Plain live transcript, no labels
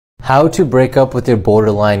How to break up with your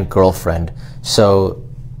borderline girlfriend. So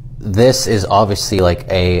this is obviously like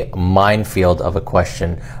a minefield of a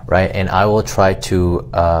question, right? And I will try to,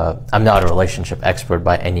 I'm not a relationship expert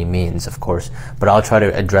by any means, of course, but I'll try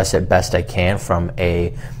to address it best I can from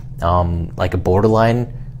a, like a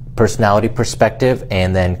borderline personality perspective,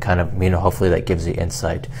 and then kind of, hopefully that gives you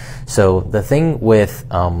insight. So the thing with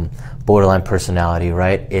borderline personality,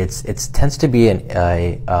 right? It tends to be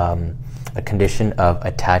a condition of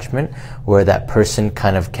attachment where that person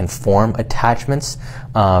kind of can form attachments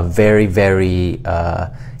very, very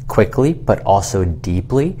quickly, but also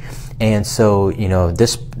deeply. And so,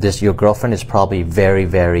 your girlfriend is probably very,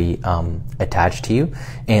 very attached to you,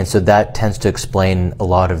 and so that tends to explain a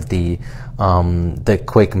lot of the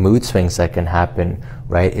quick mood swings that can happen,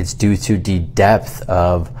 right? It's due to the depth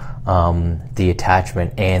of the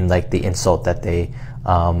attachment and like the insult that they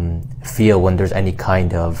feel when there's any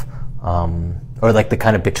kind of or like the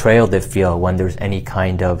kind of betrayal they feel when there's any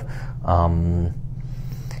kind of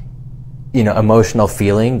emotional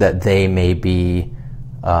feeling that they may be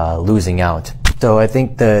losing out. So I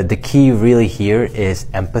think the key really here is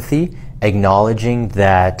empathy, acknowledging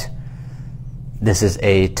that this is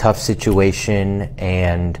a tough situation,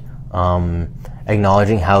 and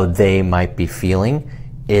acknowledging how they might be feeling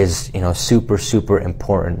is super, super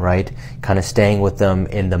important, right? Kind of staying with them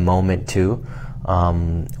in the moment too.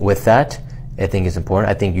 With that, I think is important.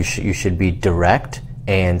 I think you should be direct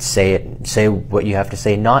and say what you have to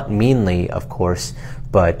say, not meanly, of course,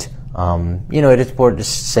 but it is important to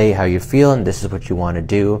say how you feel and this is what you want to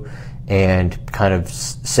do, and kind of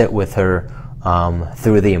sit with her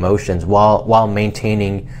through the emotions while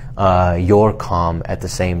maintaining your calm at the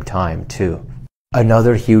same time too.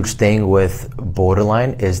 Another huge thing with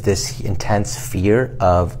borderline is this intense fear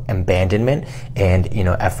of abandonment and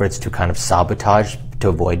efforts to kind of sabotage to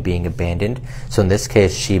avoid being abandoned. So in this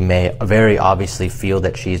case, she may very obviously feel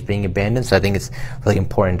that she's being abandoned. So I think it's really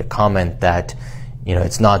important to comment that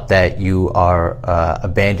it's not that you are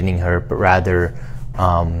abandoning her, but rather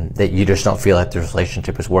that you just don't feel like the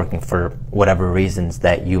relationship is working for whatever reasons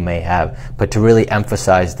that you may have. But to really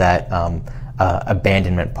emphasize that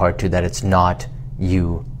abandonment part too, that it's not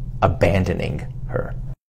you abandoning her.